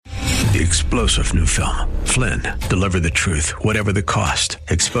The explosive new film, Flynn, deliver the truth, whatever the cost,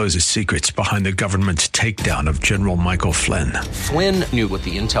 exposes secrets behind the government's takedown of General Michael Flynn. Flynn knew what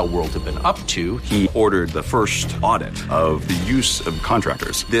the intel world had been up to. He ordered the first audit of the use of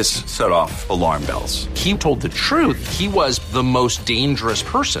contractors. This set off alarm bells. He told the truth. He was the most dangerous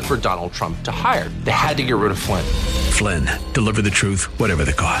person for Donald Trump to hire. They had to get rid of Flynn. Flynn, deliver the truth, whatever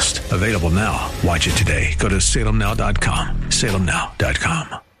the cost. Available now. Watch it today. Go to salemnow.com.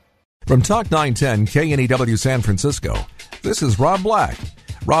 salemnow.com. From Talk 910 KNEW San Francisco, this is Rob Black.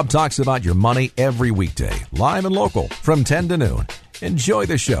 Rob talks about your money every weekday, live and local, from 10 to noon. Enjoy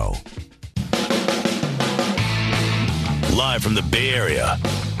the show. Live from the Bay Area,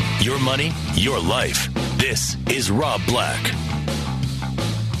 your money, your life. This is Rob Black.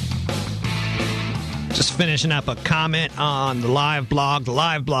 Just finishing up a comment on the live blog. The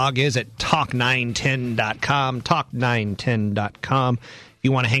live blog is at talk910.com, talk910.com. If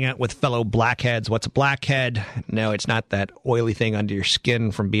you want to hang out with fellow blackheads, what's a blackhead? No, it's not that oily thing under your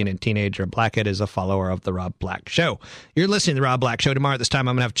skin from being a teenager. A blackhead is a follower of the Rob Black Show. You're listening to the Rob Black Show. Tomorrow at this time,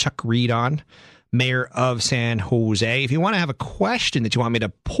 I'm going to have Chuck Reed on, mayor of San Jose. If you want to have a question that you want me to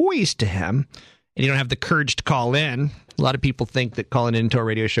poise to him, and you don't have the courage to call in, a lot of people think that calling into a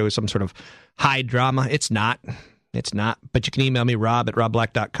radio show is some sort of high drama. It's not. It's not. But you can email me,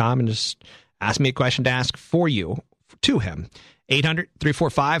 rob@robblack.com, and just ask me a question to ask for you, to him.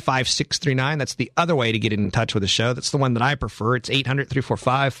 800-345-5639. That's the other way to get in touch with the show. That's the one that I prefer. It's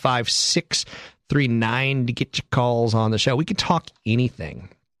 800-345-5639 to get your calls on the show. We can talk anything.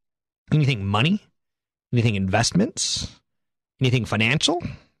 Anything money, anything investments, anything financial.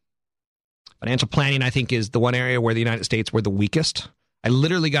 Financial planning, I think, is the one area where the United States were the weakest. I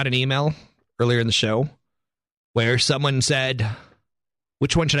literally got an email earlier in the show where someone said,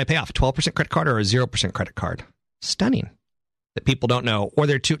 which one should I pay off, a 12% credit card or a 0% credit card? Stunning that people don't know, or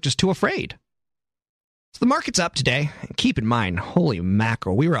they're just too afraid. So the market's up today. And keep in mind, holy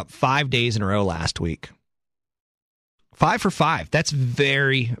mackerel, we were up 5 days in a row last week. 5 for 5. That's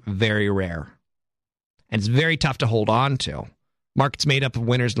very, very rare. And it's very tough to hold on to. Market's made up of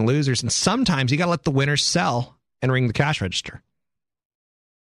winners and losers, and sometimes you got to let the winners sell and ring the cash register.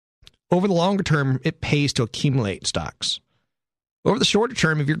 Over the longer term, it pays to accumulate stocks. Over the shorter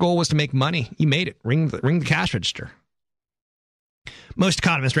term, if your goal was to make money, you made it. Ring the cash register. Most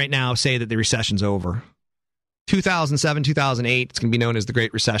economists right now say that the recession's over. 2007, 2008, it's going to be known as the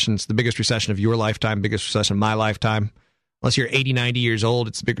Great Recession. It's the biggest recession of your lifetime, biggest recession of my lifetime. Unless you're 80, 90 years old,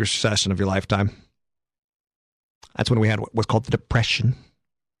 it's the biggest recession of your lifetime. That's when we had what was called the Depression.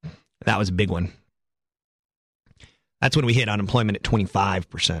 That was a big one. That's when we hit unemployment at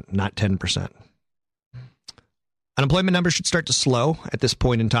 25%, not 10%. Unemployment numbers should start to slow at this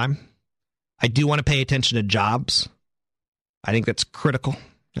point in time. I do want to pay attention to jobs. I think that's critical.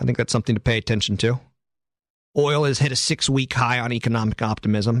 I think that's something to pay attention to. Oil has hit a 6-week high on economic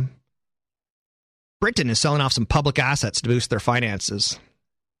optimism. Britain is selling off some public assets to boost their finances.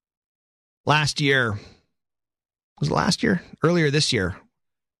 Last year, was it last year? Earlier this year,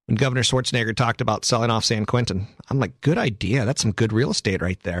 when Governor Schwarzenegger talked about selling off San Quentin, I'm like, good idea. That's some good real estate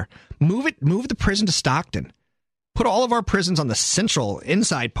right there. Move the prison to Stockton. Put all of our prisons on the central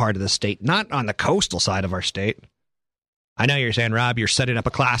inside part of the state, not on the coastal side of our state. I know you're saying, Rob, you're setting up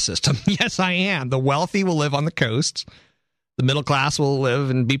a class system. Yes, I am. The wealthy will live on the coast. The middle class will live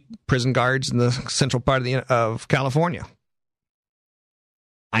and be prison guards in the central part of California.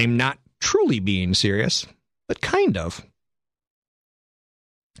 I'm not truly being serious, but kind of.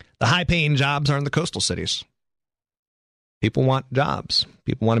 The high-paying jobs are in the coastal cities. People want jobs.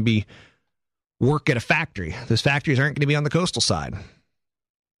 People want to work at a factory. Those factories aren't going to be on the coastal side.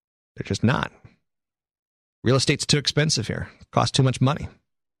 They're just not. Real estate's too expensive here. It costs too much money.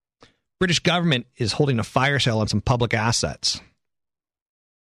 British government is holding a fire sale on some public assets.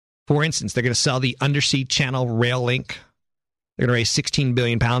 For instance, they're going to sell the Undersea Channel Rail Link. They're going to raise £16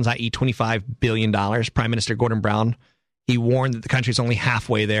 billion, i.e. $25 billion. Prime Minister Gordon Brown, he warned that the country's only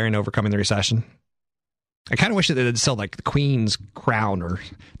halfway there in overcoming the recession. I kind of wish that they'd sell like the Queen's crown or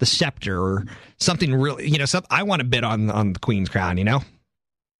the scepter or something really, I want to bid on the Queen's crown,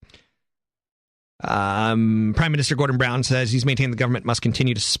 Prime Minister Gordon Brown says he's maintained the government must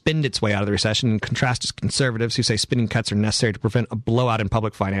continue to spend its way out of the recession, in contrast to conservatives who say spending cuts are necessary to prevent a blowout in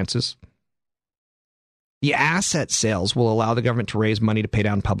public finances. The asset sales will allow the government to raise money to pay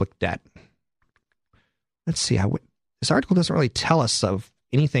down public debt. Let's see. This article doesn't really tell us of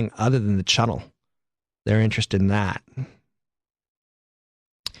anything other than the channel. They're interested in that.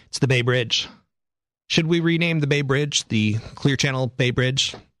 It's the Bay Bridge. Should we rename the Bay Bridge the Clear Channel Bay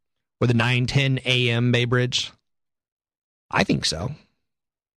Bridge? Or the 9:10 a.m. Bay Bridge? I think so.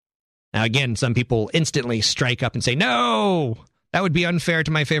 Now, again, some people instantly strike up and say, no, that would be unfair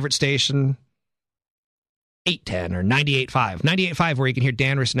to my favorite station, 810 or 98.5. 98.5, where you can hear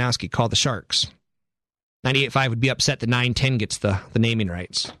Dan Rusanowski call the Sharks. 98.5 would be upset that 910 gets the naming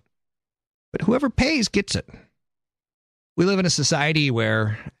rights. But whoever pays gets it. We live in a society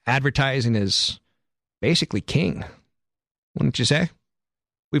where advertising is basically king. Wouldn't you say?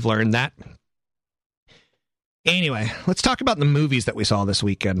 We've learned that. Anyway, let's talk about the movies that we saw this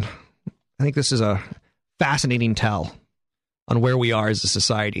weekend. I think this is a fascinating tell on where we are as a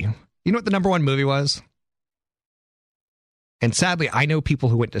society. You know what the number one movie was? And sadly, I know people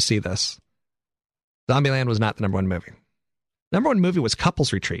who went to see this. Zombieland was not the number one movie. Number one movie was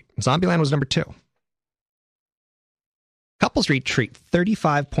Couples Retreat. Zombieland was number two. Couples Retreat,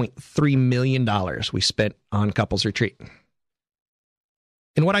 $35.3 million we spent on Couples Retreat.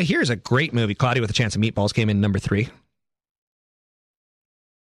 And what I hear is a great movie. Cloudy with a Chance of Meatballs came in number 3.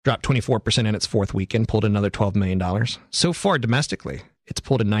 Dropped 24% in its fourth weekend, pulled in another $12 million. So far, domestically, it's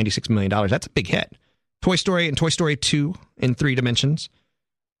pulled in $96 million. That's a big hit. Toy Story and Toy Story 2 in 3 dimensions.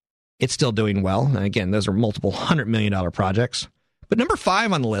 It's still doing well. And again, those are multiple $100 million projects. But number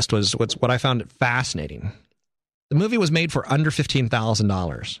 5 on the list was what I found fascinating. The movie was made for under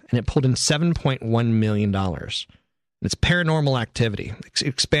 $15,000, and it pulled in $7.1 million. It's Paranormal Activity. It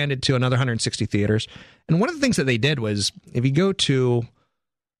expanded to another 160 theaters. And one of the things that they did was, if you go to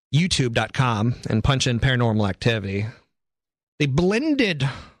youtube.com and punch in Paranormal Activity, they blended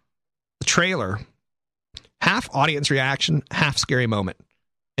the trailer, half audience reaction, half scary moment.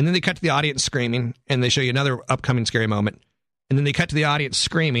 And then they cut to the audience screaming, and they show you another upcoming scary moment. And then they cut to the audience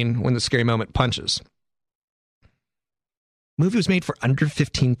screaming when the scary moment punches. Movie was made for under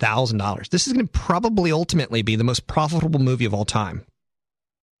 $15,000. This is going to probably ultimately be the most profitable movie of all time.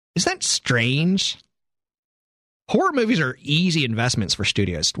 Is that strange? Horror movies are easy investments for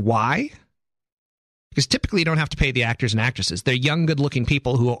studios. Why? Because typically you don't have to pay the actors and actresses. They're young, good-looking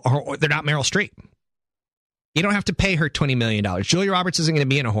people they're not Meryl Streep. You don't have to pay her $20 million. Julia Roberts isn't going to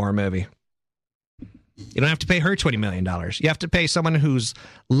be in a horror movie. You don't have to pay her $20 million. You have to pay someone who's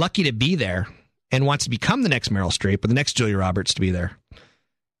lucky to be there and wants to become the next Meryl Streep or the next Julia Roberts to be there.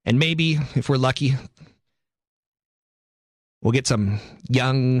 And maybe, if we're lucky, we'll get some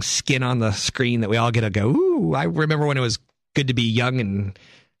young skin on the screen that we all get to go, ooh, I remember when it was good to be young and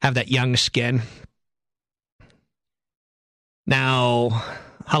have that young skin. Now,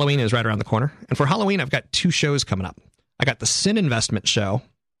 Halloween is right around the corner. And for Halloween, I've got 2 shows coming up. I got the Sin Investment Show,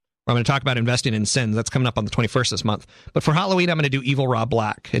 where I'm going to talk about investing in sins. That's coming up on the 21st this month. But for Halloween, I'm going to do Evil Rob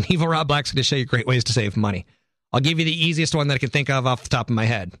Black. And Evil Rob Black's going to show you great ways to save money. I'll give you the easiest one that I can think of off the top of my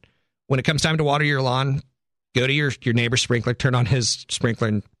head. When it comes time to water your lawn, go to your neighbor's sprinkler, turn on his sprinkler,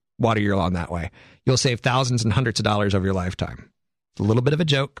 and water your lawn that way. You'll save thousands and hundreds of dollars over your lifetime. It's a little bit of a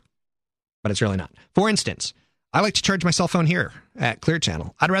joke, but it's really not. For instance, I like to charge my cell phone here at Clear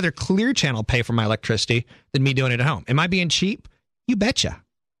Channel. I'd rather Clear Channel pay for my electricity than me doing it at home. Am I being cheap? You betcha.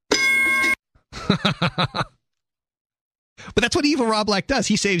 But that's what Evil Rob Black does.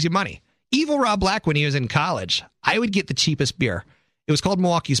 He saves you money. Evil Rob Black, when he was in college, I would get the cheapest beer. It was called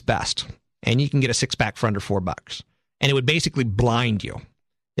Milwaukee's Best, and you can get a 6-pack for under $4. And it would basically blind you.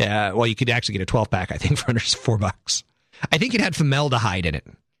 Yeah, well, you could actually get a 12-pack, I think, for under $4. I think it had formaldehyde in it.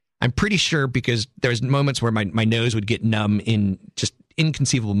 I'm pretty sure, because there's moments where my nose would get numb in just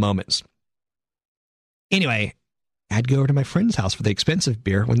inconceivable moments. Anyway, I'd go over to my friend's house for the expensive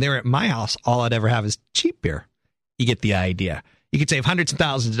beer. When they were at my house, all I'd ever have is cheap beer. You get the idea. You could save hundreds of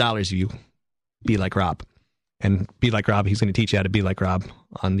thousands of dollars if you be like Rob. And be like Rob, he's going to teach you how to be like Rob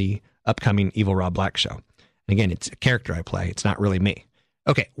on the upcoming Evil Rob Black show. And again, it's a character I play. It's not really me.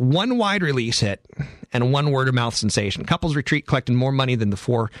 Okay, 1 wide release hit and 1 word-of-mouth sensation. Couples Retreat collected more money than the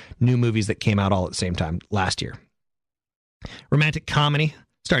 4 new movies that came out all at the same time last year. Romantic comedy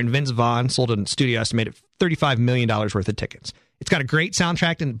starring Vince Vaughn sold a studio estimated $35 million worth of tickets. It's got a great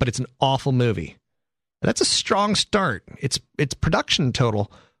soundtrack, but it's an awful movie. That's a strong start. Its production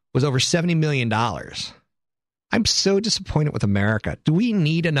total was over $70 million. I'm so disappointed with America. Do we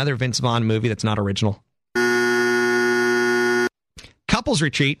need another Vince Vaughn movie that's not original? Couples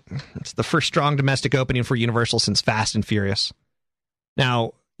Retreat. It's the first strong domestic opening for Universal since Fast and Furious.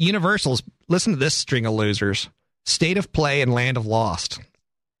 Now, Universal's, listen to this string of losers. State of Play and Land of Lost.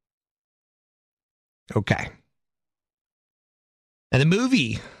 Okay. And the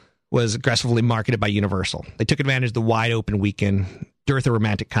movie was aggressively marketed by Universal. They took advantage of the wide open weekend, dearth of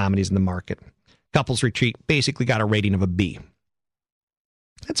romantic comedies in the market. Couples Retreat basically got a rating of a B.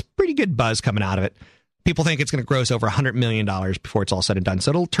 That's pretty good buzz coming out of it. People think it's going to gross over $100 million before it's all said and done, so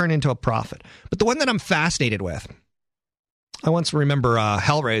it'll turn into a profit. But the one that I'm fascinated with, I once remember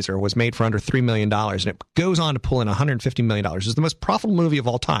Hellraiser was made for under $3 million, and it goes on to pull in $150 million. It's the most profitable movie of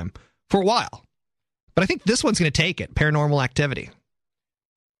all time for a while. But I think this one's going to take it, Paranormal Activity.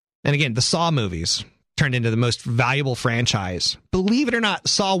 And again, the Saw movies turned into the most valuable franchise. Believe it or not,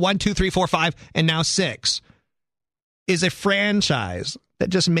 Saw 1, 2, 3, 4, 5, and now 6 is a franchise that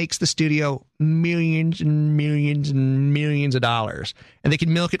just makes the studio millions and millions and millions of dollars. And they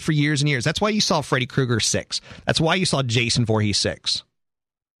can milk it for years and years. That's why you saw Freddy Krueger 6. That's why you saw Jason Voorhees 6.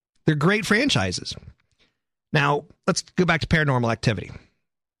 They're great franchises. Now, let's go back to Paranormal Activity.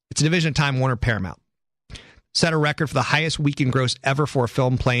 It's a division of Time Warner Paramount. Set a record for the highest weekend gross ever for a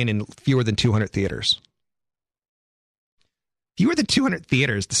film playing in fewer than 200 theaters. Fewer than 200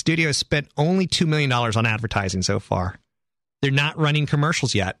 theaters, the studio has spent only $2 million on advertising so far. They're not running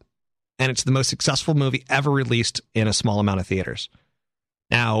commercials yet, and it's the most successful movie ever released in a small amount of theaters.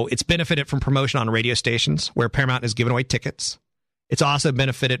 Now, it's benefited from promotion on radio stations, where Paramount has given away tickets. It's also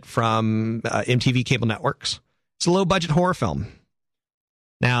benefited from MTV cable networks. It's a low-budget horror film.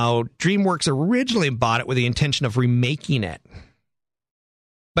 Now, DreamWorks originally bought it with the intention of remaking it.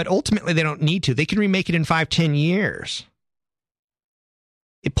 But ultimately, they don't need to. They can remake it in 5-10 years.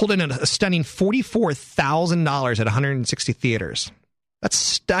 It pulled in a stunning $44,000 at 160 theaters. That's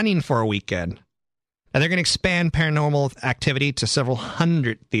stunning for a weekend. And they're going to expand Paranormal Activity to several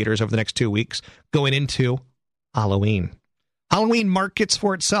hundred theaters over the next 2 weeks, going into Halloween. Halloween markets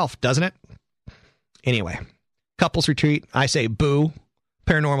for itself, doesn't it? Anyway, Couples Retreat, I say boo.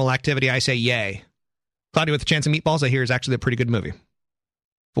 Paranormal Activity, I say yay. Cloudy with a Chance of Meatballs, I hear, is actually a pretty good movie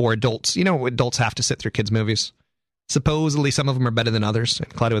for adults. You know, adults have to sit through kids' movies. Supposedly, some of them are better than others. And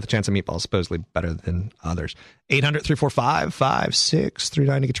Cloudy with a Chance of Meatballs is supposedly better than others.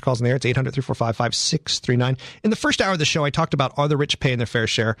 800-345-5639 to get your calls in the air. It's 800-345-5639. In the first hour of the show, I talked about Are the Rich Paying Their Fair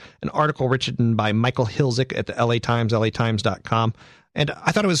Share? An article written by Michael Hilzick at the LA Times, latimes.com. And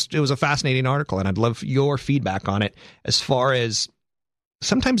I thought it was a fascinating article, and I'd love your feedback on it as far as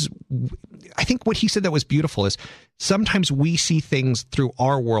sometimes I think what he said that was beautiful is sometimes we see things through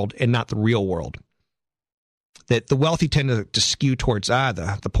our world and not the real world. That the wealthy tend to skew towards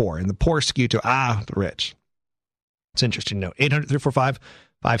the poor, and the poor skew to the rich. It's interesting to note.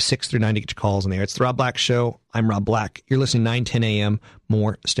 800-345-5639 to get your calls in there. It's the Rob Black Show. I'm Rob Black. You're listening 9-10 a.m.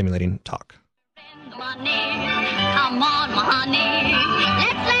 More stimulating talk. Money, come on, money.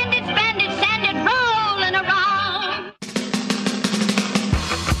 Let's lend it, spend it, send it, rolling around.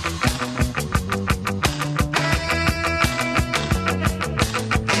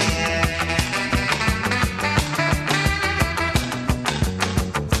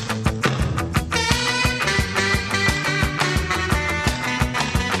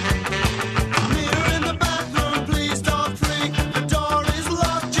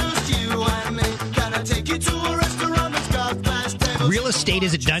 Real estate,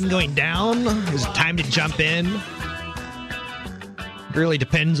 is it done going down? Is it time to jump in? It really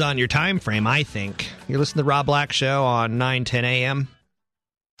depends on your time frame, I think. You're listening to the Rob Black Show on 9-10 a.m.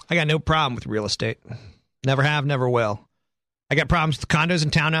 I got no problem with real estate. Never have, never will. I got problems with condos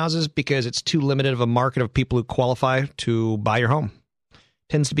and townhouses because it's too limited of a market of people who qualify to buy your home.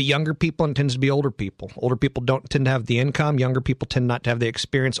 Tends to be younger people and tends to be older people. Older people don't tend to have the income. Younger people tend not to have the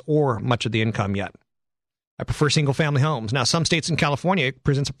experience or much of the income yet. I prefer single-family homes. Now, some states in California, it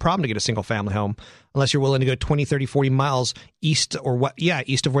presents a problem to get a single-family home unless you're willing to go 20, 30, 40 miles east or what? Yeah,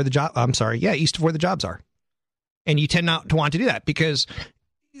 east of where the jobs are. And you tend not to want to do that because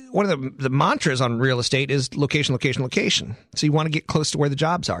one of the mantras on real estate is location, location, location. So you want to get close to where the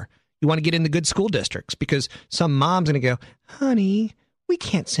jobs are. You want to get in the good school districts because some mom's going to go, honey, we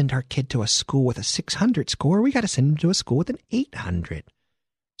can't send our kid to a school with a 600 score. We got to send him to a school with an 800.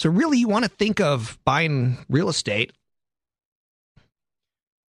 So really, you want to think of buying real estate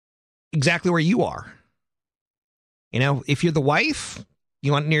exactly where you are. You know, if you're the wife,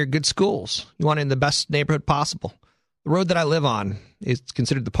 you want it near good schools. You want it in the best neighborhood possible. The road that I live on is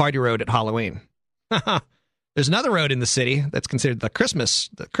considered the party road at Halloween. There's another road in the city that's considered the Christmas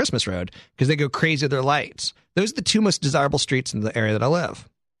road because they go crazy with their lights. Those are the two most desirable streets in the area that I live.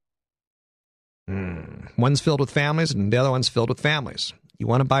 One's filled with families and the other one's filled with families. You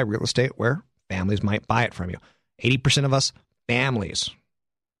want to buy real estate where families might buy it from you. 80% of us, families.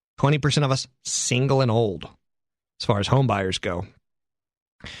 20% of us, single and old, as far as home buyers go.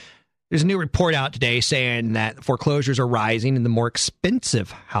 There's a new report out today saying that foreclosures are rising in the more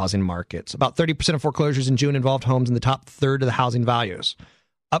expensive housing markets. About 30% of foreclosures in June involved homes in the top third of the housing values,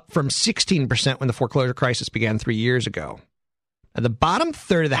 up from 16% when the foreclosure crisis began 3 years ago. Now, the bottom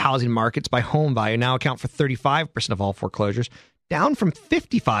third of the housing markets by home value now account for 35% of all foreclosures, down from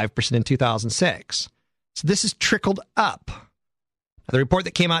 55% in 2006. So this has trickled up. The report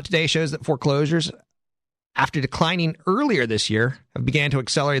that came out today shows that foreclosures, after declining earlier this year, have began to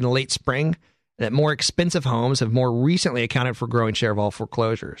accelerate in the late spring, and that more expensive homes have more recently accounted for a growing share of all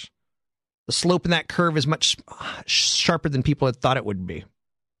foreclosures. The slope in that curve is much sharper than people had thought it would be.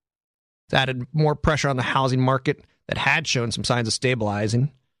 It's added more pressure on the housing market that had shown some signs of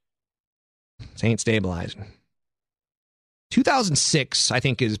stabilizing. It ain't stabilizing. 2006, I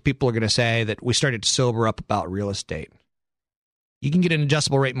think, is people are going to say that we started to sober up about real estate. You can get an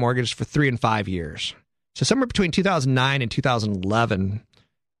adjustable rate mortgage for 3 and 5 years. So somewhere between 2009 and 2011,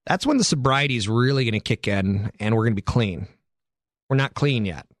 that's when the sobriety is really going to kick in and we're going to be clean. We're not clean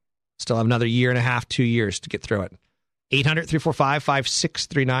yet. Still have another year and a half, 2 years to get through it.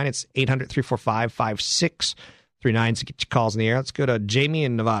 800-345-5639. It's 800-345-5639 to get your calls in the air. Let's go to Jamie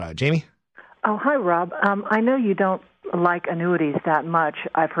in Nevada. Jamie? Oh, hi, Rob. I know you don't like annuities that much.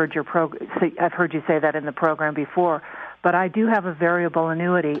 I've heard you say that in the program before. But I do have a variable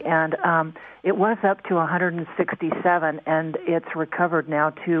annuity, and it was up to 167, and it's recovered now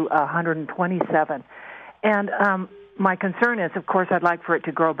to 127. And my concern is, of course, I'd like for it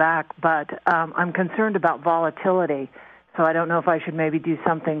to grow back, but I'm concerned about volatility. So I don't know if I should maybe do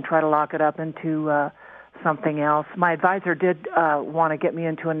something, try to lock it up into something else. My advisor did want to get me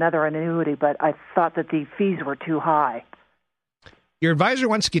into another annuity, but I thought that the fees were too high. Your advisor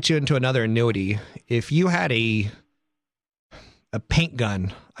wants to get you into another annuity. If you had a paint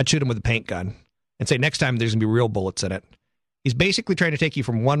gun, I'd shoot him with a paint gun and say next time there's going to be real bullets in it. He's basically trying to take you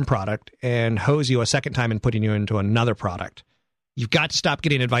from one product and hose you a second time and putting you into another product. You've got to stop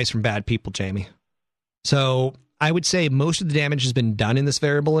getting advice from bad people, Jamie. So I would say most of the damage has been done in this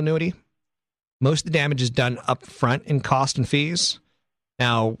variable annuity. Most of the damage is done up front in cost and fees.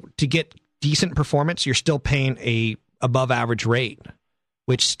 Now, to get decent performance, you're still paying a above average rate,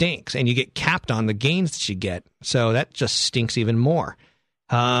 which stinks, and you get capped on the gains that you get. So that just stinks even more.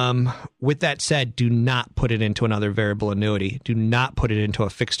 With that said, do not put it into another variable annuity. Do not put it into a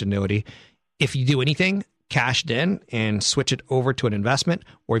fixed annuity. If you do anything, cash it in and switch it over to an investment,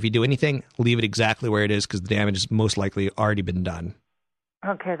 or if you do anything, leave it exactly where it is because the damage has most likely already been done.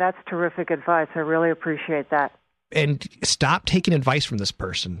 Okay, that's terrific advice. I really appreciate that. And stop taking advice from this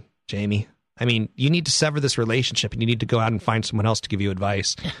person, Jamie. I mean, you need to sever this relationship and you need to go out and find someone else to give you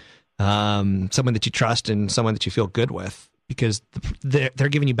advice. Someone that you trust and someone that you feel good with, because they're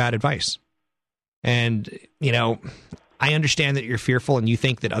giving you bad advice. And, you know, I understand that you're fearful and you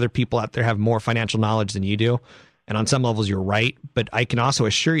think that other people out there have more financial knowledge than you do. And on some levels, you're right. But I can also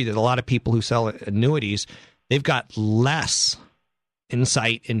assure you that a lot of people who sell annuities, they've got less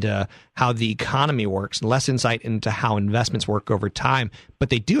insight into how the economy works and less insight into how investments work over time. But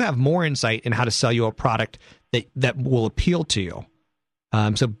they do have more insight in how to sell you a product that will appeal to you.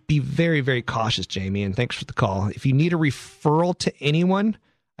 So be very, very cautious, Jamie, and thanks for the call. If you need a referral to anyone,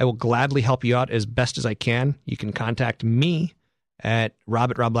 I will gladly help you out as best as I can. You can contact me at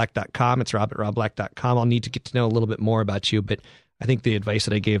rob@robblack.com. It's rob@robblack.com. I'll need to get to know a little bit more about you, but I think the advice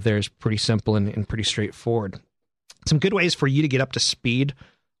that I gave there is pretty simple and pretty straightforward. Some good ways for you to get up to speed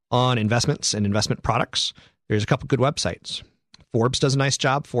on investments and investment products. There's a couple good websites. Forbes does a nice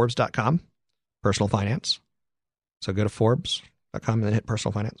job, Forbes.com, personal finance. So go to Forbes.com and then hit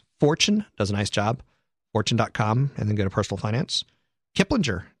personal finance. Fortune does a nice job, Fortune.com, and then go to personal finance.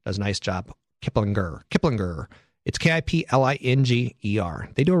 Kiplinger does a nice job, Kiplinger. It's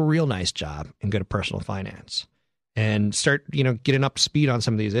Kiplinger. They do a real nice job, and go to personal finance and start, getting up to speed on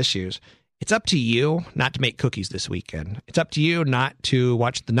some of these issues. It's up to you not to make cookies this weekend. It's up to you not to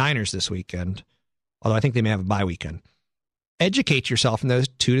watch the Niners this weekend, although I think they may have a bye weekend. Educate yourself in those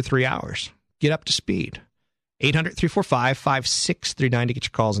 2 to 3 hours. Get up to speed. 800-345-5639 to get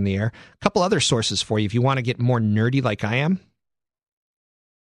your calls in the air. A couple other sources for you if you want to get more nerdy like I am.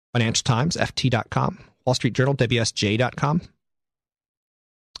 Financial Times, FT.com. Wall Street Journal, WSJ.com.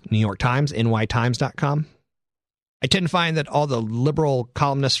 New York Times, NYTimes.com. I tend to find that all the liberal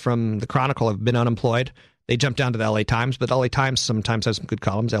columnists from the Chronicle have been unemployed. They jump down to the LA Times, but LA Times sometimes has some good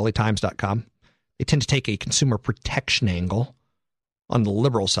columns, LATimes.com. They tend to take a consumer protection angle on the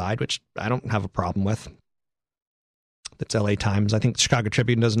liberal side, which I don't have a problem with. That's LA Times. I think the Chicago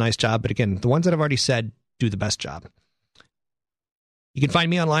Tribune does a nice job, but again, the ones that I've already said do the best job. You can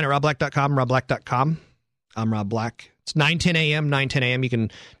find me online at robblack.com, robblack.com. I'm Rob Black. It's 9:10 a.m. You can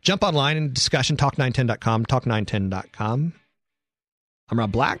jump online in discussion, talk910.com, talk910.com. I'm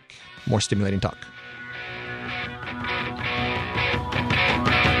Rob Black. More stimulating talk.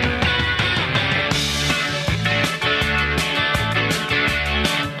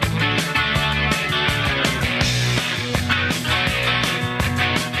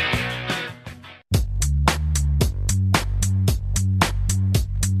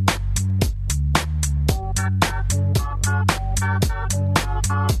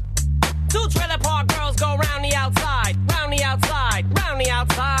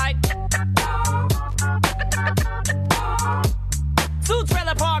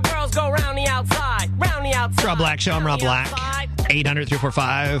 park girls go round the outside, round the outside. Rob Black Show. I'm Rob Black.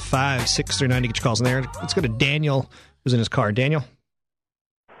 800-345-5639 to get your calls in there. Let's go to Daniel, who's in his car. Daniel?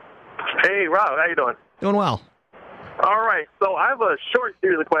 Hey, Rob. How you doing? Doing well. All right. So I have a short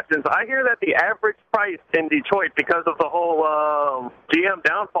series of questions. I hear that the average price in Detroit, because of the whole GM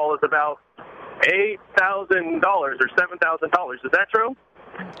downfall, is about $8,000 or $7,000. Is that true?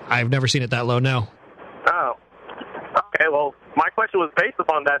 I've never seen it that low, no. Oh. Okay, well, my question was based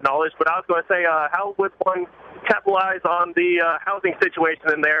upon that knowledge, but I was going to say, how would one capitalize on the housing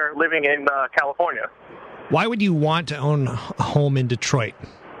situation in there living in California? Why would you want to own a home in Detroit?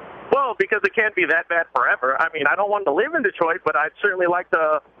 Well, because it can't be that bad forever. I mean, I don't want to live in Detroit, but I'd certainly like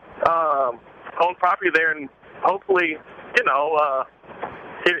to own property there, and hopefully, you know,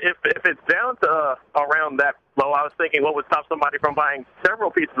 if it's down to around that low, I was thinking what would stop somebody from buying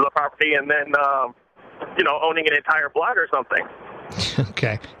several pieces of property and then, you know, owning an entire block or something.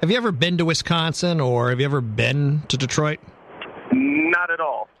 Okay. Have you ever been to Wisconsin, or have you ever been to Detroit? Not at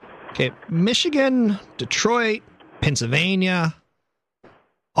all. Okay. Michigan, Detroit, Pennsylvania.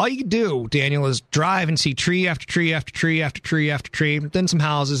 All you can do, Daniel, is drive and see tree after tree after tree after tree after tree, then some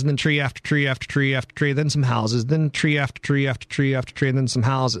houses, and then tree after tree after tree after tree, then some houses, then tree after tree after tree after tree, and then some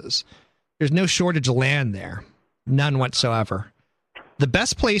houses. There's no shortage of land there. None whatsoever. The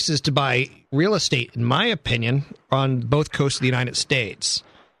best places to buy real estate, in my opinion, are on both coasts of the United States.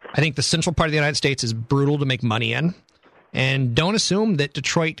 I think the central part of the United States is brutal to make money in, and don't assume that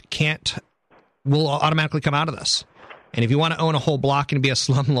Detroit will automatically come out of this. And if you want to own a whole block and be a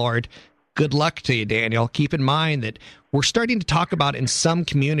slumlord, good luck to you, Daniel. Keep in mind that we're starting to talk about, in some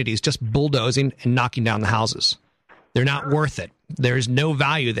communities, just bulldozing and knocking down the houses. They're not worth it. There's no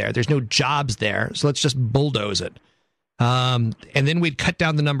value there. There's no jobs there. So let's just bulldoze it. And then we'd cut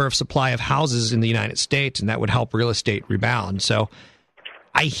down the number of supply of houses in the United States, and that would help real estate rebound. So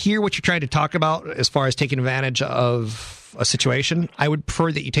I hear what you're trying to talk about as far as taking advantage of a situation. I would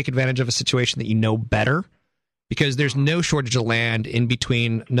prefer that you take advantage of a situation that you know better, because there's no shortage of land in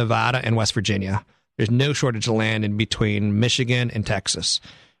between Nevada and West Virginia. There's no shortage of land in between Michigan and Texas.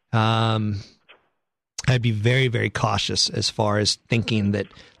 I'd be very, very cautious as far as thinking that,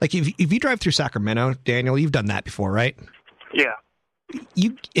 like, if you drive through Sacramento, Daniel, you've done that before, right? Yeah.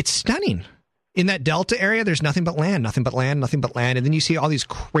 It's stunning. In that Delta area, there's nothing but land, nothing but land, nothing but land. And then you see all these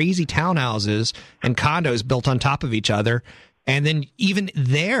crazy townhouses and condos built on top of each other. And then even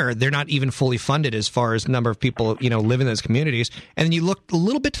there, they're not even fully funded as far as the number of people, you know, live in those communities. And then you look a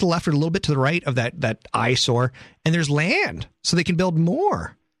little bit to the left or a little bit to the right of that eyesore, and there's land, so they can build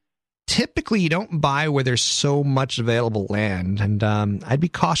more. Typically, you don't buy where there's so much available land, and I'd be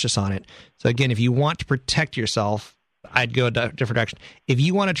cautious on it. So again, if you want to protect yourself, I'd go a different direction. If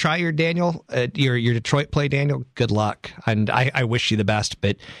you want to try your Detroit play, Daniel, good luck. And I wish you the best,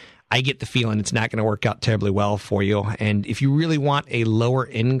 but I get the feeling it's not going to work out terribly well for you. And if you really want a lower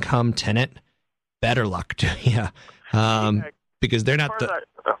income tenant, better luck to you, because they're not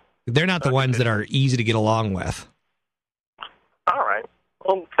the ones that are easy to get along with. All right.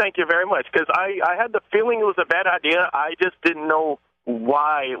 Well, thank you very much, because I had the feeling it was a bad idea. I just didn't know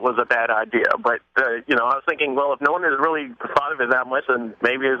why it was a bad idea. But, you know, I was thinking, well, if no one has really thought of it that much, then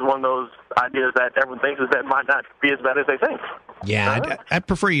maybe it's one of those ideas that everyone thinks is that might not be as bad as they think. Yeah, I'd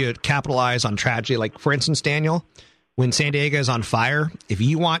prefer you capitalize on tragedy. Like, for instance, Daniel, when San Diego is on fire, if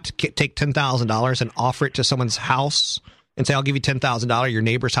you want to take $10,000 and offer it to someone's house and say, I'll give you $10,000, your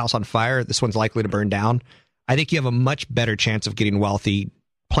neighbor's house on fire, this one's likely to burn down, I think you have a much better chance of getting wealthy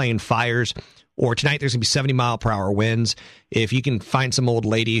playing fires. Or tonight there's going to be 70-mile-per-hour winds. If you can find some old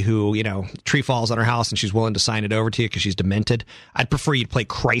lady who, you know, tree falls on her house and she's willing to sign it over to you because she's demented, I'd prefer you to play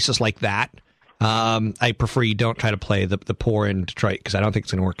Crisis like that. I prefer you don't try to play the poor in Detroit, because I don't think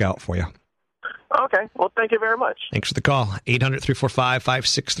it's going to work out for you. Okay. Well, thank you very much. Thanks for the call.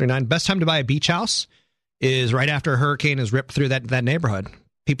 800-345-5639. Best time to buy a beach house is right after a hurricane has ripped through that neighborhood.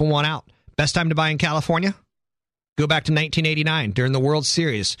 People want out. Best time to buy in California? Go back to 1989 during the World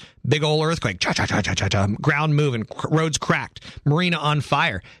Series. Big old earthquake. Cha-cha-cha-cha-cha-cha. Ground moving. Roads cracked. Marina on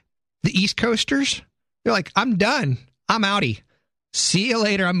fire. The East Coasters, they're like, I'm done. I'm outie. See you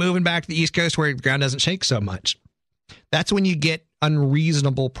later. I'm moving back to the East Coast where the ground doesn't shake so much. That's when you get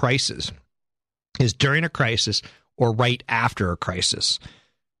unreasonable prices, is during a crisis or right after a crisis.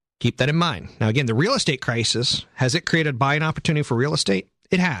 Keep that in mind. Now, again, the real estate crisis, has it created buying opportunity for real estate?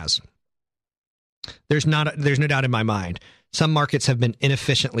 It has. There's no doubt in my mind. Some markets have been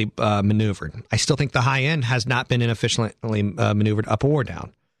inefficiently maneuvered. I still think the high end has not been inefficiently maneuvered up or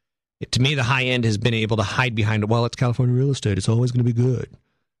down. To me, the high end has been able to hide behind, well, it's California real estate. It's always going to be good.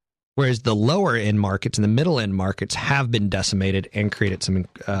 Whereas the lower end markets and the middle end markets have been decimated and created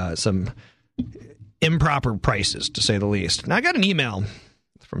some improper prices, to say the least. Now, I got an email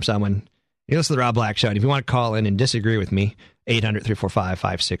from someone. You listen to the Rob Black Show, and if you want to call in and disagree with me,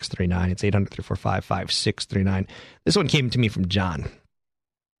 800-345-5639. It's 800-345-5639. This one came to me from John.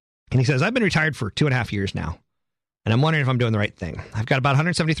 And he says, I've been retired for 2.5 years now, and I'm wondering if I'm doing the right thing. I've got about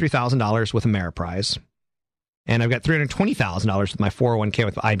 $173,000 with Ameriprise, and I've got $320,000 with my 401k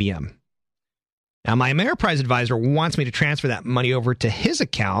with IBM. Now, my Ameriprise advisor wants me to transfer that money over to his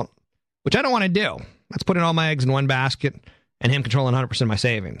account, which I don't want to do. Let's put in all my eggs in one basket and him controlling 100% of my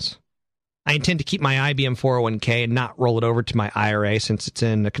savings. I intend to keep my IBM 401k and not roll it over to my IRA since it's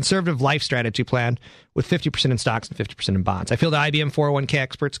in a conservative life strategy plan with 50% in stocks and 50% in bonds. I feel the IBM 401k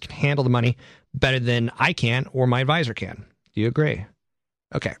experts can handle the money better than I can or my advisor can. Do you agree?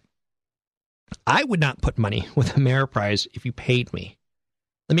 Okay. I would not put money with Ameriprise if you paid me.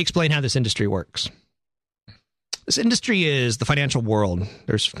 Let me explain how this industry works. This industry is the financial world.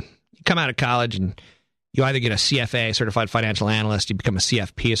 You come out of college and you either get a CFA, certified financial analyst, you become a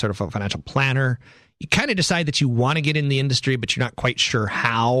CFP, a certified financial planner. You kind of decide that you want to get in the industry, but you're not quite sure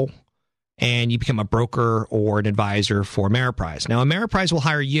how, and you become a broker or an advisor for Ameriprise. Now, Ameriprise will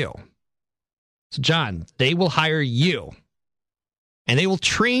hire you. So, John, they will hire you, and they will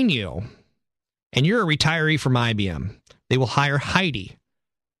train you, and you're a retiree from IBM. They will hire Heidi,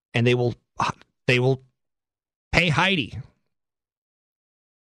 and they will pay Heidi.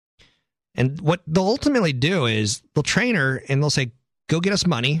 And what they'll ultimately do is they'll train her and they'll say, go get us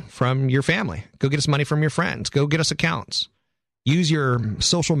money from your family. Go get us money from your friends. Go get us accounts. Use your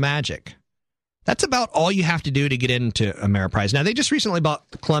social magic. That's about all you have to do to get into Ameriprise. Now, they just recently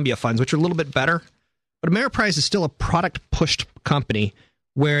bought the Columbia funds, which are a little bit better. But Ameriprise is still a product-pushed company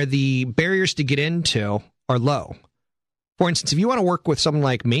where the barriers to get into are low. For instance, if you want to work with someone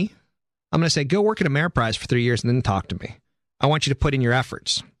like me, I'm going to say, go work at Ameriprise for 3 years and then talk to me. I want you to put in your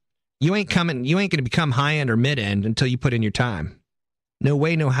efforts. You ain't going to become high-end or mid-end until you put in your time. No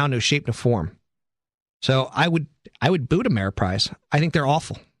way, no how, no shape, no form. So I would boot Ameriprise. I think they're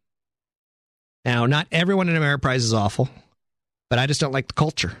awful. Now, not everyone in Ameriprise is awful, but I just don't like the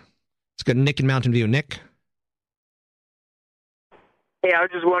culture. Let's go to Nick in Mountain View. Nick? Hey, I was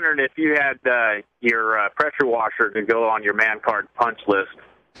just wondering if you had your pressure washer to go on your man card punch list.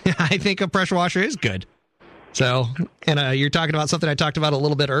 I think a pressure washer is good. So, and you're talking about something I talked about a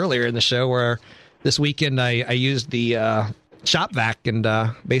little bit earlier in the show where this weekend I used the shop vac and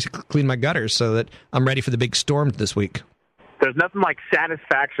basically cleaned my gutters so that I'm ready for the big storm this week. There's nothing like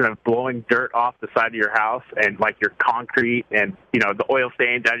satisfaction of blowing dirt off the side of your house and like your concrete and, the oil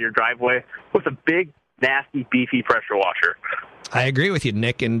stains out of your driveway with a big, nasty, beefy pressure washer. I agree with you,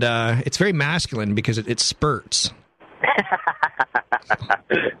 Nick, and it's very masculine because it spurts.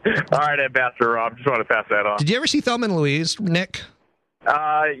 All right, Ambassador Rob. Just want to pass that on. Did you ever see Thelma and Louise, Nick?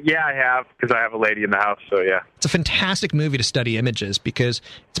 Yeah, I have, because I have a lady in the house, so yeah. It's a fantastic movie to study images because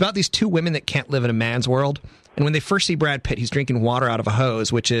it's about these two women that can't live in a man's world. And when they first see Brad Pitt, he's drinking water out of a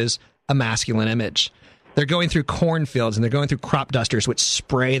hose, which is a masculine image. They're going through cornfields and they're going through crop dusters, which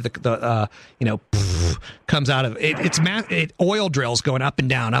spray comes out of it. It's oil drills going up and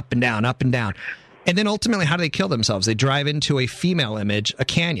down, up and down, up and down. And then ultimately, how do they kill themselves? They drive into a female image, a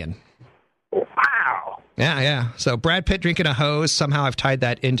canyon. Wow. Yeah. So Brad Pitt drinking a hose, somehow I've tied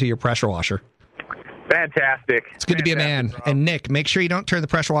that into your pressure washer. Fantastic. It's good to be a man. Rob. And Nick, make sure you don't turn the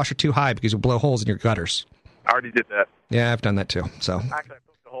pressure washer too high because you'll blow holes in your gutters. I already did that. Yeah, I've done that too. So actually, I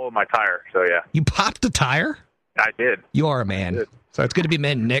poked a hole in my tire, so yeah. You popped the tire? I did. You are a man. So it's good to be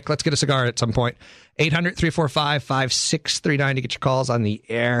men. Nick, let's get a cigar at some point. 800-345-5639 to get your calls on the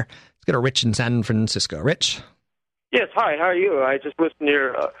air. Let's go to Rich in San Francisco. Rich? Yes, hi. How are you? I just listened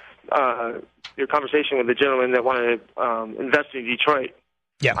to your conversation with the gentleman that wanted to invest in Detroit.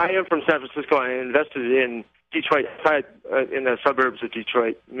 Yeah. I am from San Francisco. I invested in Detroit, in the suburbs of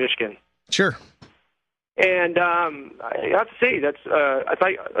Detroit, Michigan. Sure. And I have to say, I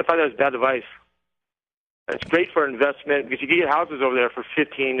thought that was bad advice. It's great for investment because you can get houses over there for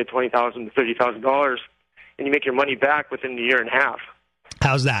 $15,000 to $20,000 to $30,000, and you make your money back within a year and a half.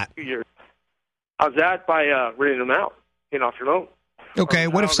 How's that? 2 years. How's that? By renting them out, paying off your loan. Okay,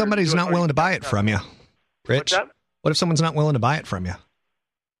 what if somebody's not willing to buy it from you, Rich? What if someone's not willing to buy it from you?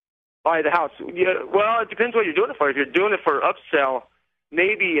 Buy the house. Yeah, well, it depends what you're doing it for. If you're doing it for upsell,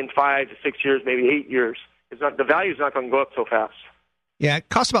 maybe in 5 to 6 years, maybe 8 years. The value's not going to go up so fast. Yeah, it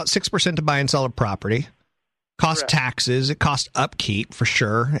costs about 6% to buy and sell a property. Costs taxes. It costs upkeep for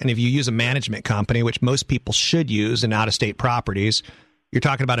sure. And if you use a management company, which most people should use in out-of-state properties, You're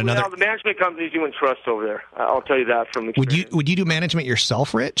talking about another. Well, the management companies you wouldn't trust over there. I'll tell you that from experience. Would you do management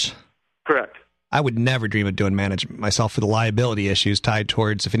yourself, Rich? Correct. I would never dream of doing management myself for the liability issues tied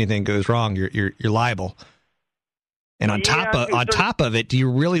towards if anything goes wrong, you're liable. And on top of it, do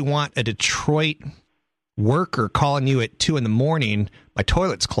you really want a Detroit worker calling you at 2 a.m, my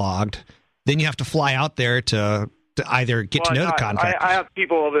toilet's clogged? Then you have to fly out there to either get to know the contractors. I have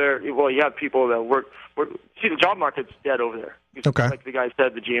people over there. Well, you have people that work. See, the job market's dead over there. Okay. Like the guy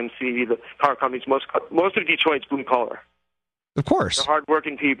said, the GMC, the car companies, most of Detroit's blue collar. Of course. They're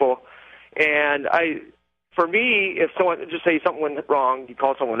hardworking people. And for me, if someone, just say something went wrong, you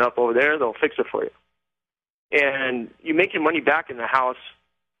call someone up over there, they'll fix it for you. And you make your money back in the house.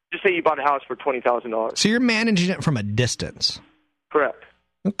 Just say you bought a house for $20,000. So you're managing it from a distance. Correct.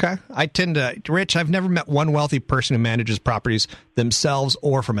 Okay. Rich, I've never met one wealthy person who manages properties themselves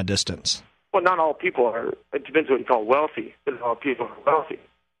or from a distance. Well, not all people are. It depends what you call wealthy. Not all people are wealthy.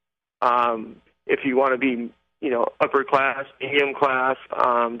 If you want to be, upper class, medium class,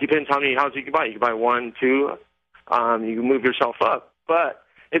 depends how many houses you can buy. You can buy 1, 2. You can move yourself up. But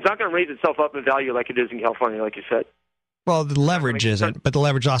it's not going to raise itself up in value like it is in California, like you said. Well, the leverage isn't, but the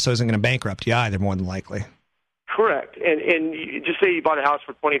leverage also isn't going to bankrupt you either, more than likely. Correct. And you just say you bought a house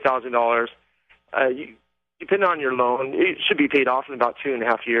for $20,000. Depending on your loan, it should be paid off in about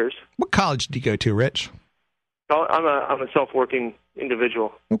 2.5 years. What college did you go to, Rich? I'm a self-working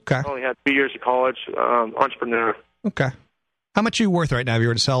individual. Okay. I only had 2 years of college, entrepreneur. Okay. How much are you worth right now if you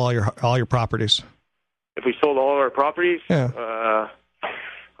were to sell all your properties? If we sold all of our properties, yeah. I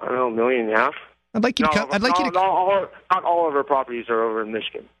don't know, $1.5 million. I'd like you to not all of our properties are over in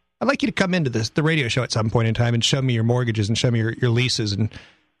Michigan. I'd like you to come into the radio show at some point in time and show me your mortgages and show me your leases and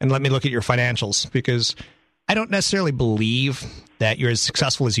let me look at your financials, because I don't necessarily believe that you're as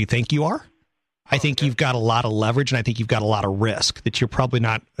successful as you think you are. I think you've got a lot of leverage, and I think you've got a lot of risk that you're probably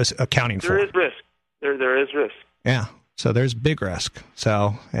not accounting for. There is risk. There is risk. Yeah. So there's big risk.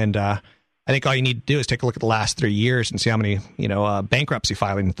 So, and I think all you need to do is take a look at the last 3 years and see how many, bankruptcy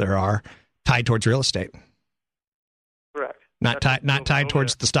filings there are tied towards real estate. Correct. Not tied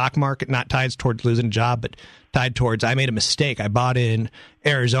towards the stock market, not tied towards losing a job, but tied towards, I made a mistake. I bought in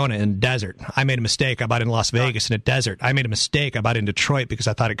Arizona in a desert. I made a mistake. I bought in Las Vegas in a desert. I made a mistake. I bought in Detroit because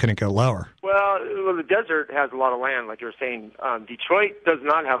I thought it couldn't go lower. Well, the desert has a lot of land, like you were saying. Detroit does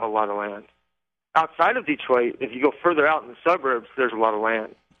not have a lot of land. Outside of Detroit, if you go further out in the suburbs, there's a lot of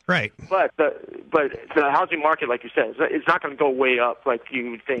land. Right. But the housing market, like you said, it's not going to go way up like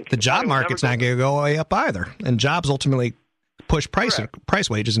you would think. The job market's not going to go way up either. And jobs ultimately push price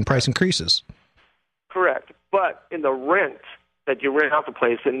wages and price increases. Correct. But in the rent that you rent out the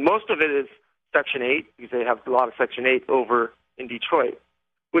place, and most of it is Section 8, because they have a lot of Section 8 over in Detroit,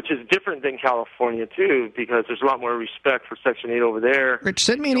 which is different than California, too, because there's a lot more respect for Section 8 over there. Rich,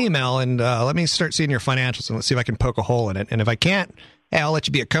 send me an email and let me start seeing your financials, and let's see if I can poke a hole in it. And if I can't, I'll let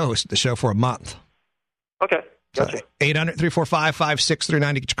you be a co-host of the show for a month. Okay. Gotcha.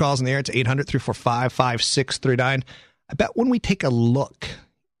 800-345-5639 to get your calls in the air. It's 800-345-5639. I bet when we take a look,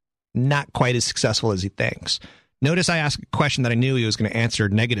 not quite as successful as he thinks. Notice I asked a question that I knew he was going to answer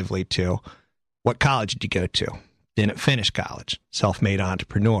negatively to. What college did you go to? Didn't finish college. Self-made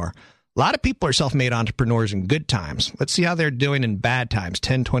entrepreneur. A lot of people are self-made entrepreneurs in good times. Let's see how they're doing in bad times,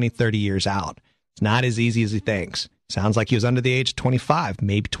 10, 20, 30 years out. It's not as easy as he thinks. Sounds like he was under the age of 25,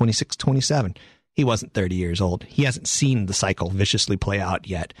 maybe 26, 27. He wasn't 30 years old. He hasn't seen the cycle viciously play out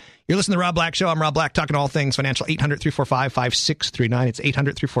yet. You're listening to The Rob Black Show. I'm Rob Black, talking all things financial. 800-345-5639. It's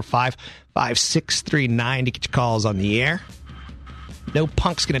 800-345-5639 to get your calls on the air. No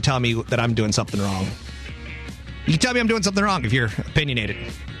punk's going to tell me that I'm doing something wrong. You can tell me I'm doing something wrong if you're opinionated.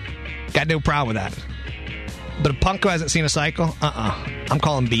 Got no problem with that. But a punk who hasn't seen a cycle, I'm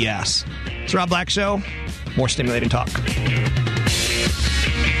calling BS. It's The Rob Black Show. More stimulating talk.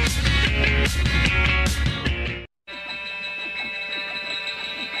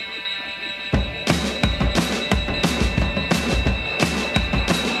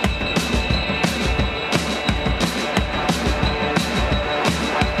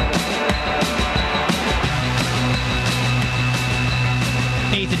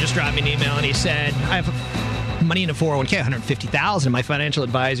 Nathan just dropped me an email and he said, I have money in a 401k, $150,000. My financial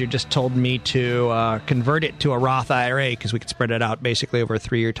advisor just told me to convert it to a Roth IRA because we could spread it out basically over a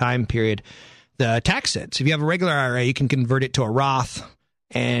 3-year time period. The tax hits, if you have a regular IRA, you can convert it to a Roth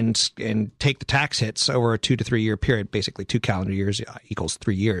and take the tax hits over a 2 to 3 year period. Basically, 2 calendar years equals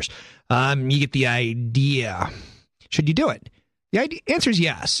 3 years. You get the idea. Should you do it? The answer is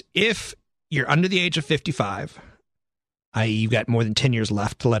yes. If you're under the age of 55, i.e. you've got more than 10 years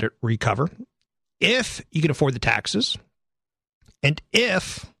left to let it recover. If you can afford the taxes, And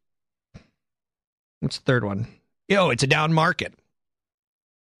if, what's the third one? It's a down market.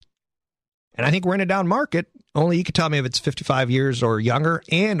 And I think we're in a down market. Only you can tell me if it's 55 years or younger,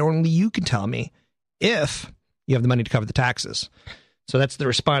 and only you can tell me if you have the money to cover the taxes. So that's the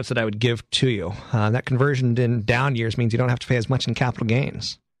response that I would give to you. That conversion in down years means you don't have to pay as much in capital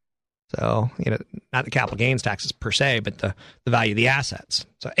gains. So, not the capital gains taxes per se, but the value of the assets.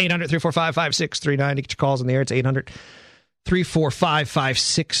 So 800-345-5639 to get your calls on the air. It's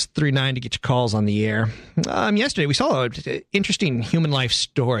 800-345-5639 to get your calls on the air. Yesterday, we saw an interesting human life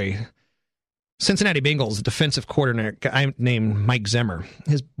story. Cincinnati Bengals defensive coordinator, a guy named Mike Zimmer.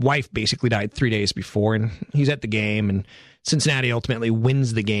 His wife basically died 3 days before, and he's at the game, and Cincinnati ultimately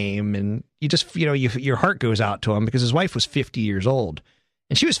wins the game. And you just, your heart goes out to him because his wife was 50 years old.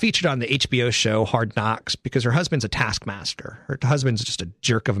 And she was featured on the HBO show Hard Knocks because her husband's a taskmaster. Her husband's just a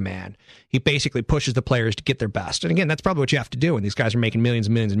jerk of a man. He basically pushes the players to get their best. And again, that's probably what you have to do when these guys are making millions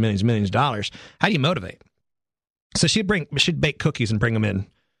and millions and millions and millions of dollars. How do you motivate? So she'd bake cookies and bring them in.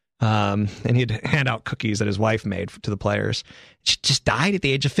 And he'd hand out cookies that his wife made to the players. She just died at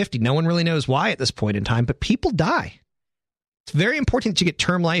the age of 50. No one really knows why at this point in time, but people die. It's very important that you get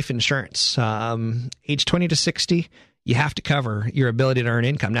term life insurance. Age 20 to 60, you have to cover your ability to earn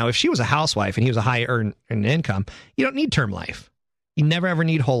income. Now, if she was a housewife and he was a high earned income, you don't need term life. You never ever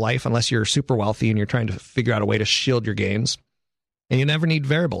need whole life unless you're super wealthy and you're trying to figure out a way to shield your gains. And you never need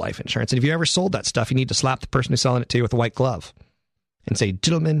variable life insurance. And if you ever sold that stuff, you need to slap the person who's selling it to you with a white glove and say,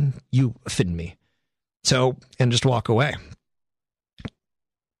 "Gentlemen, you offend me." So, and just walk away.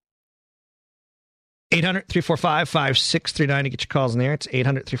 800-345-5639 to get your calls in there. It's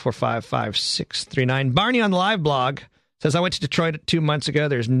 800-345-5639. Barney on the live blog says, I went to Detroit 2 months ago.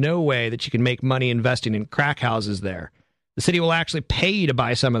 There's no way that you can make money investing in crack houses there. The city will actually pay you to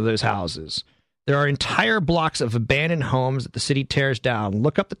buy some of those houses. There are entire blocks of abandoned homes that the city tears down.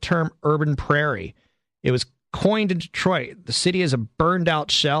 Look up the term urban prairie. It was coined in Detroit. The city is a burned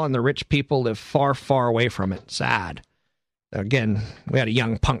out shell and the rich people live far, far away from it. Sad. Again, we had a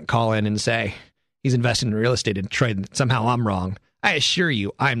young punk call in and say, he's invested in real estate in Detroit, and somehow I'm wrong. I assure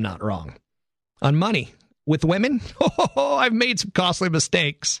you, I'm not wrong. On money, with women, I've made some costly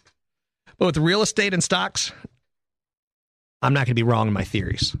mistakes. But with real estate and stocks, I'm not going to be wrong in my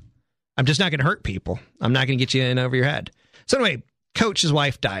theories. I'm just not going to hurt people. I'm not going to get you in over your head. So anyway, Coach's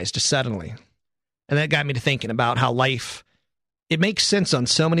wife dies just suddenly. And that got me to thinking about how life, it makes sense on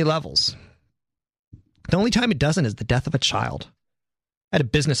so many levels. The only time it doesn't is the death of a child. I had a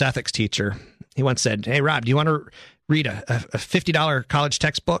business ethics teacher. He once said, "Hey, Rob, do you want to read a $50 college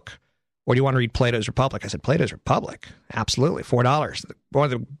textbook, or do you want to read Plato's Republic?" I said, "Plato's Republic, absolutely, $4. One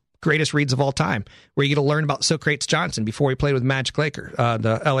of the greatest reads of all time, where you get to learn about Socrates Johnson before he played with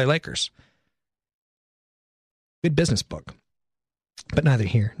the LA Lakers." Good business book, but neither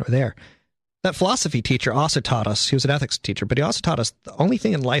here nor there. That philosophy teacher also taught us, he was an ethics teacher, but he also taught us the only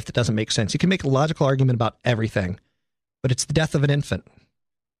thing in life that doesn't make sense. You can make a logical argument about everything, but it's the death of an infant.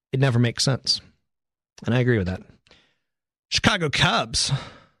 It never makes sense. And I agree with that. Chicago Cubs,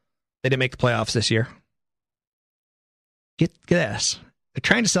 they didn't make the playoffs this year. Get this. They're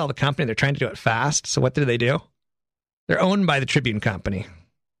trying to sell the company. They're trying to do it fast. So what do? They're owned by the Tribune Company.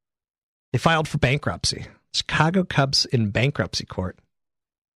 They filed for bankruptcy. Chicago Cubs in bankruptcy court.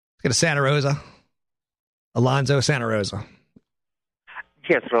 Let's go to Santa Rosa. Alonzo, Santa Rosa.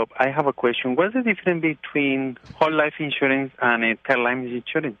 Yes, Rob, I have a question. What's the difference between whole life insurance and term life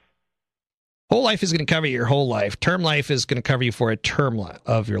insurance? Whole life is going to cover your whole life. Term life is going to cover you for a term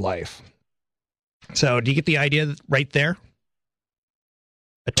of your life. So do you get the idea right there?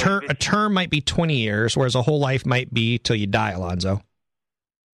 A term might be 20 years, whereas a whole life might be till you die, Alonzo.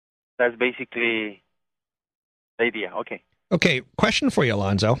 That's basically the idea. Okay. Okay, question for you,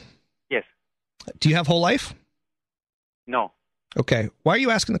 Alonzo. Yes. Do you have whole life? No. Okay. Why are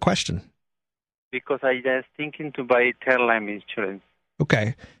you asking the question? Because I was thinking to buy term life insurance.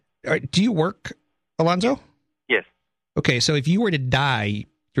 Okay. Do you work, Alonzo? Yes. Okay, so if you were to die,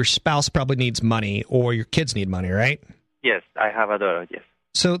 your spouse probably needs money or your kids need money, right? Yes, I have a daughter, yes.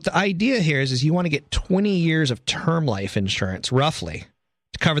 So the idea here is you want to get 20 years of term life insurance, roughly,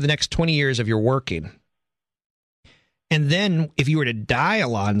 to cover the next 20 years of your working. And then if you were to die,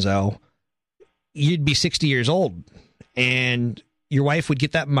 Alonzo, you'd be 60 years old. And your wife would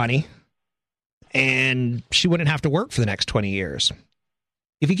get that money, and she wouldn't have to work for the next 20 years.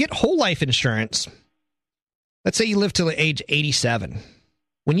 If you get whole life insurance, let's say you live till age 87.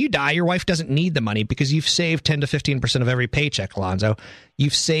 When you die, your wife doesn't need the money because you've saved 10 to 15% of every paycheck, Alonzo.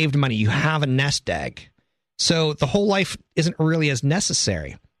 You've saved money. You have a nest egg. So the whole life isn't really as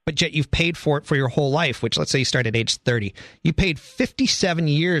necessary. but yet you've paid for it for your whole life, which let's say you start at age 30. You paid 57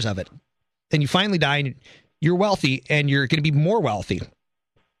 years of it, and you finally die, and you're wealthy, and you're going to be more wealthy.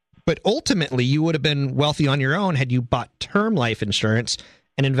 But ultimately, you would have been wealthy on your own had you bought term life insurance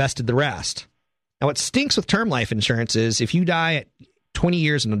and invested the rest. Now, what stinks with term life insurance is if you die at 20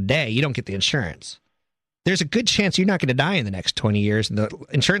 years in a day, you don't get the insurance. There's a good chance you're not going to die in the next 20 years, and the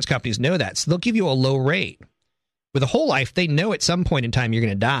insurance companies know that, so they'll give you a low rate. With a whole life, they know at some point in time you're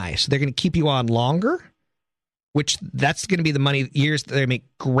going to die, so they're going to keep you on longer, which that's going to be the money years that they make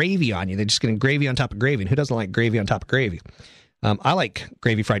gravy on you. They're just going to gravy on top of gravy, and who doesn't like gravy on top of gravy? I like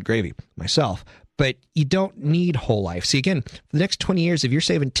gravy, fried gravy myself, but you don't need whole life. See, again, for the next 20 years, if you're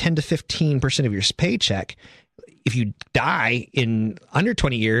saving 10 to 15% of your paycheck, if you die in under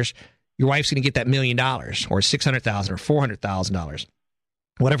 20 years, your wife's going to get that $1 million or $600,000 or $400,000,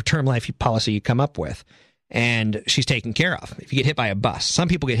 whatever term life policy you come up with, and she's taken care of. If you get hit by a bus, some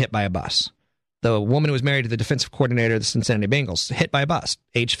people get hit by a bus. The woman who was married to the defensive coordinator of the Cincinnati Bengals, hit by a bus,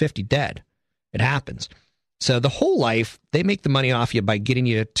 age 50, dead. It happens. So the whole life, they make the money off you by getting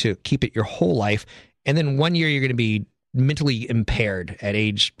you to keep it your whole life. And then 1 year you're going to be mentally impaired at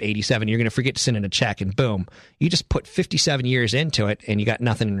age 87. You're going to forget to send in a check, and boom, you just put 57 years into it and you got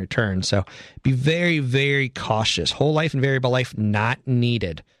nothing in return. So be very, very cautious. Whole life and variable life, not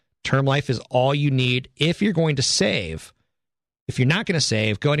needed. Term life is all you need if you're going to save. If you're not going to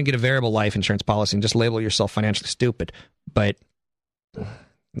save, go ahead and get a variable life insurance policy and just label yourself financially stupid. But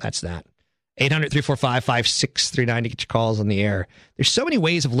that's that. 800-345-5639 to get your calls on the air. There's so many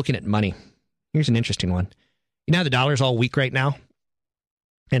ways of looking at money. Here's an interesting one. You know how the dollar's all weak right now?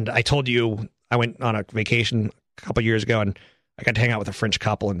 And I told you I went on a vacation a couple years ago, and I got to hang out with a French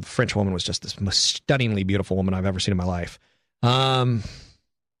couple, and the French woman was just this most stunningly beautiful woman I've ever seen in my life.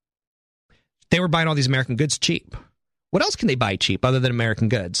 They were buying all these American goods cheap. What else can they buy cheap other than American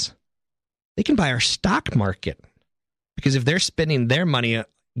goods? They can buy our stock market. Because if they're spending their money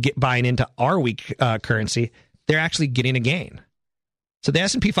buying into our weak currency, they're actually getting a gain. So the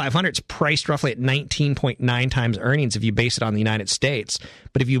S&P 500 is priced roughly at 19.9 times earnings if you base it on the United States.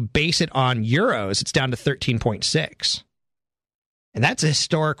 But if you base it on euros, it's down to 13.6. And that's a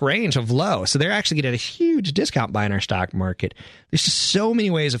historic range of low. So they're actually getting a huge discount buying our stock market. There's just so many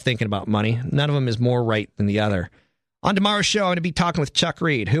ways of thinking about money. None of them is more right than the other. On tomorrow's show, I'm going to be talking with Chuck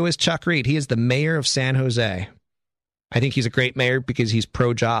Reed. Who is Chuck Reed? He is the mayor of San Jose. I think he's a great mayor because he's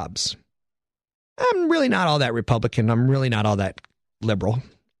pro-jobs. I'm really not all that Republican. I'm really not all that liberal.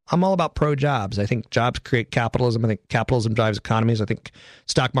 I'm all about pro-jobs. I think jobs create capitalism. I think capitalism drives economies. I think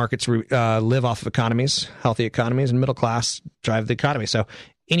stock markets live off of economies, healthy economies, and middle class drive the economy. So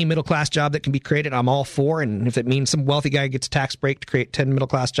any middle class job that can be created, I'm all for. And if it means some wealthy guy gets a tax break to create 10 middle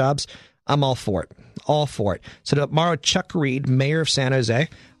class jobs, I'm all for it. All for it. So tomorrow, Chuck Reed, mayor of San Jose.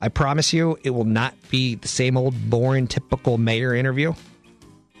 I promise you it will not be the same old boring, typical mayor interview.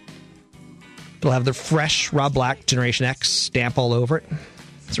 It'll have the fresh Rob Black Generation X stamp all over it.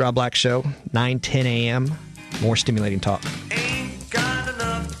 It's Rob Black Show, 9, 10 a.m. More stimulating talk. Ain't got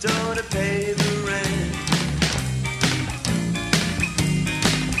enough dough to pay the rent.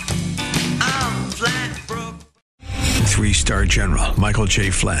 I'm flat broke. 3-star General Michael J.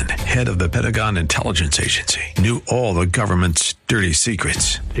 Flynn, head of the Pentagon Intelligence Agency, knew all the government's dirty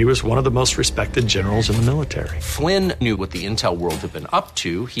secrets. He was one of the most respected generals in the military. Flynn knew what the intel world had been up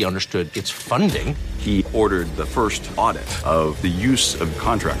to. He understood its funding. He ordered the first audit of the use of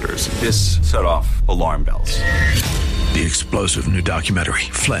contractors. This set off alarm bells. The explosive new documentary,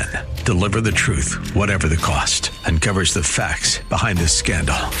 Flynn, Deliver the Truth, Whatever the Cost, uncovers the facts behind this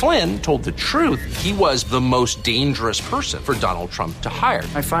scandal. Flynn told the truth. He was the most dangerous person for Donald Trump to hire.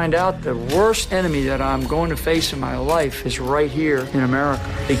 I find out the worst enemy that I'm going to face in my life is right here in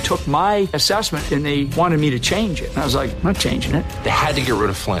America. They took my assessment and they wanted me to change it. And I was like, I'm not changing it. They had to get rid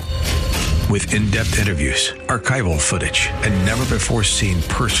of Flynn. With in-depth interviews, archival footage, and never-before-seen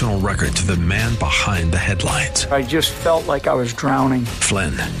personal records of the man behind the headlines. I just felt like I was drowning.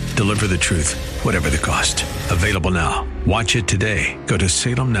 Flynn, Deliver the Truth, Whatever the Cost. Available now. Watch it today. Go to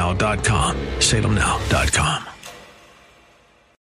salemnow.com. salemnow.com.